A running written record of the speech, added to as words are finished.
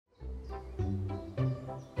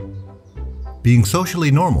Being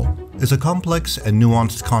socially normal is a complex and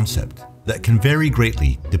nuanced concept that can vary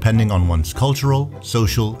greatly depending on one's cultural,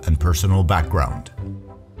 social, and personal background.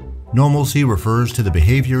 Normalcy refers to the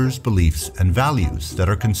behaviors, beliefs, and values that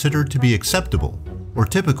are considered to be acceptable or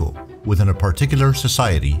typical within a particular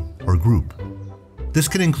society or group. This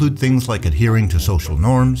can include things like adhering to social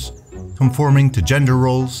norms, conforming to gender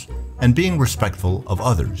roles, and being respectful of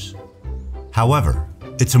others. However,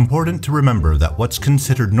 it's important to remember that what's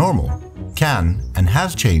considered normal can and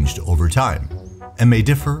has changed over time and may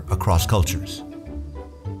differ across cultures.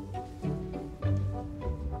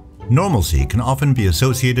 Normalcy can often be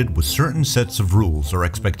associated with certain sets of rules or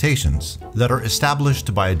expectations that are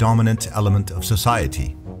established by a dominant element of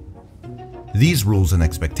society. These rules and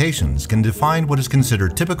expectations can define what is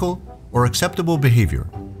considered typical or acceptable behavior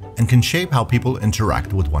and can shape how people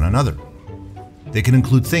interact with one another. They can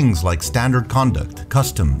include things like standard conduct,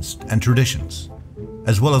 customs, and traditions,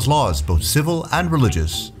 as well as laws, both civil and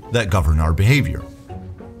religious, that govern our behavior.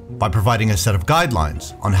 By providing a set of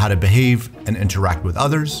guidelines on how to behave and interact with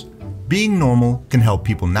others, being normal can help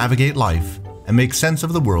people navigate life and make sense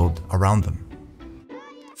of the world around them.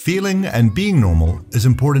 Feeling and being normal is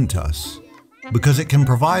important to us because it can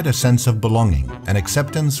provide a sense of belonging and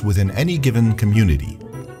acceptance within any given community.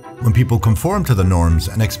 When people conform to the norms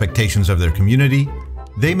and expectations of their community,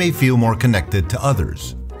 they may feel more connected to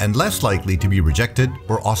others and less likely to be rejected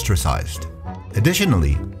or ostracized.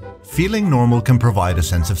 Additionally, feeling normal can provide a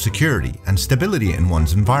sense of security and stability in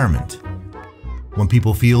one's environment. When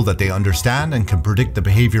people feel that they understand and can predict the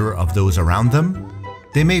behavior of those around them,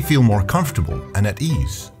 they may feel more comfortable and at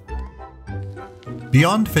ease.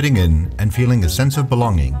 Beyond fitting in and feeling a sense of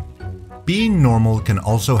belonging, being normal can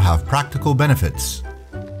also have practical benefits.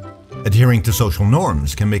 Adhering to social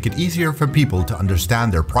norms can make it easier for people to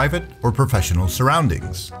understand their private or professional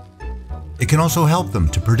surroundings. It can also help them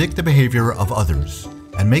to predict the behavior of others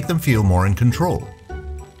and make them feel more in control.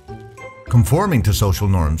 Conforming to social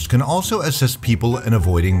norms can also assist people in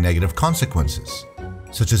avoiding negative consequences,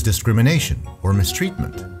 such as discrimination or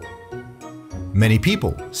mistreatment. Many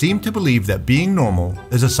people seem to believe that being normal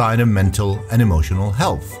is a sign of mental and emotional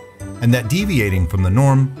health, and that deviating from the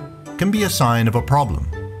norm can be a sign of a problem.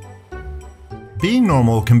 Being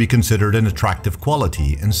normal can be considered an attractive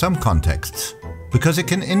quality in some contexts because it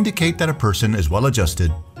can indicate that a person is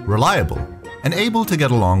well-adjusted, reliable, and able to get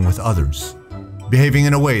along with others. Behaving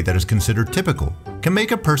in a way that is considered typical can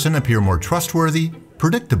make a person appear more trustworthy,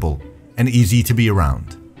 predictable, and easy to be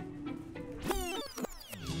around.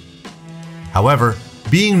 However,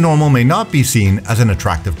 being normal may not be seen as an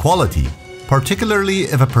attractive quality, particularly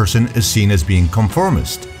if a person is seen as being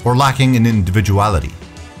conformist or lacking in individuality.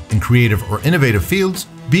 In creative or innovative fields,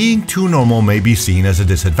 being too normal may be seen as a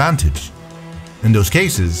disadvantage. In those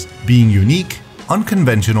cases, being unique,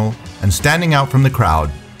 unconventional, and standing out from the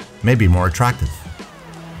crowd may be more attractive.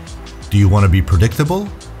 Do you want to be predictable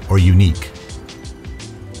or unique?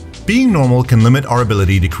 Being normal can limit our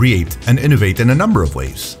ability to create and innovate in a number of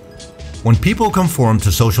ways. When people conform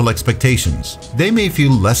to social expectations, they may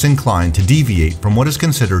feel less inclined to deviate from what is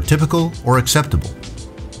considered typical or acceptable.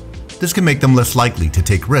 This can make them less likely to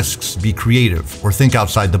take risks, be creative, or think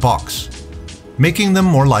outside the box, making them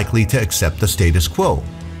more likely to accept the status quo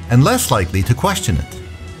and less likely to question it.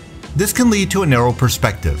 This can lead to a narrow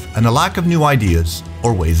perspective and a lack of new ideas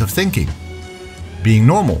or ways of thinking. Being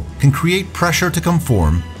normal can create pressure to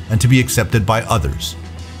conform and to be accepted by others,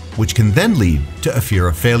 which can then lead to a fear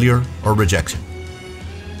of failure or rejection.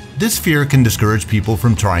 This fear can discourage people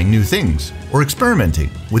from trying new things or experimenting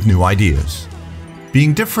with new ideas.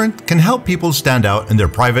 Being different can help people stand out in their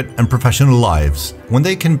private and professional lives when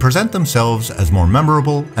they can present themselves as more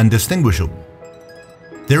memorable and distinguishable.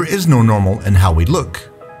 There is no normal in how we look.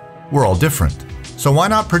 We're all different, so why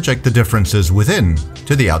not project the differences within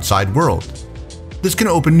to the outside world? This can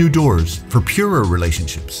open new doors for purer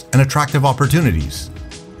relationships and attractive opportunities.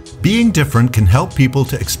 Being different can help people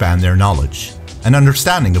to expand their knowledge and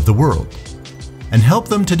understanding of the world, and help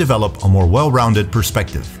them to develop a more well-rounded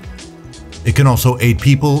perspective. It can also aid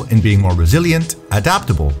people in being more resilient,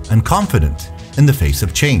 adaptable, and confident in the face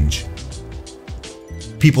of change.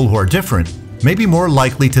 People who are different may be more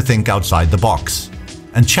likely to think outside the box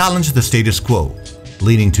and challenge the status quo,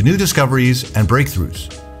 leading to new discoveries and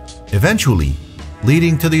breakthroughs, eventually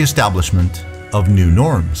leading to the establishment of new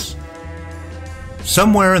norms.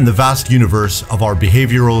 Somewhere in the vast universe of our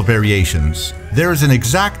behavioral variations, there is an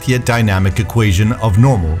exact yet dynamic equation of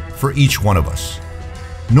normal for each one of us.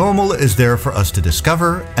 Normal is there for us to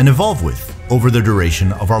discover and evolve with over the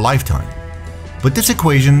duration of our lifetime. But this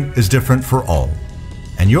equation is different for all,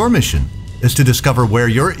 and your mission is to discover where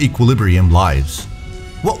your equilibrium lies.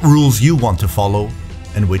 what rules you want to follow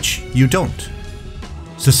and which you don't.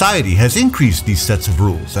 Society has increased these sets of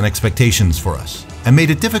rules and expectations for us and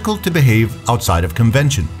made it difficult to behave outside of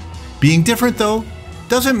convention. Being different, though,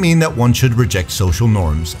 doesn't mean that one should reject social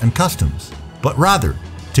norms and customs, but rather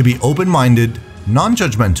to be open-minded,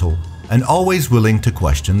 non-judgmental, and always willing to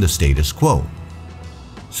question the status quo.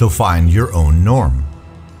 So find your own norm.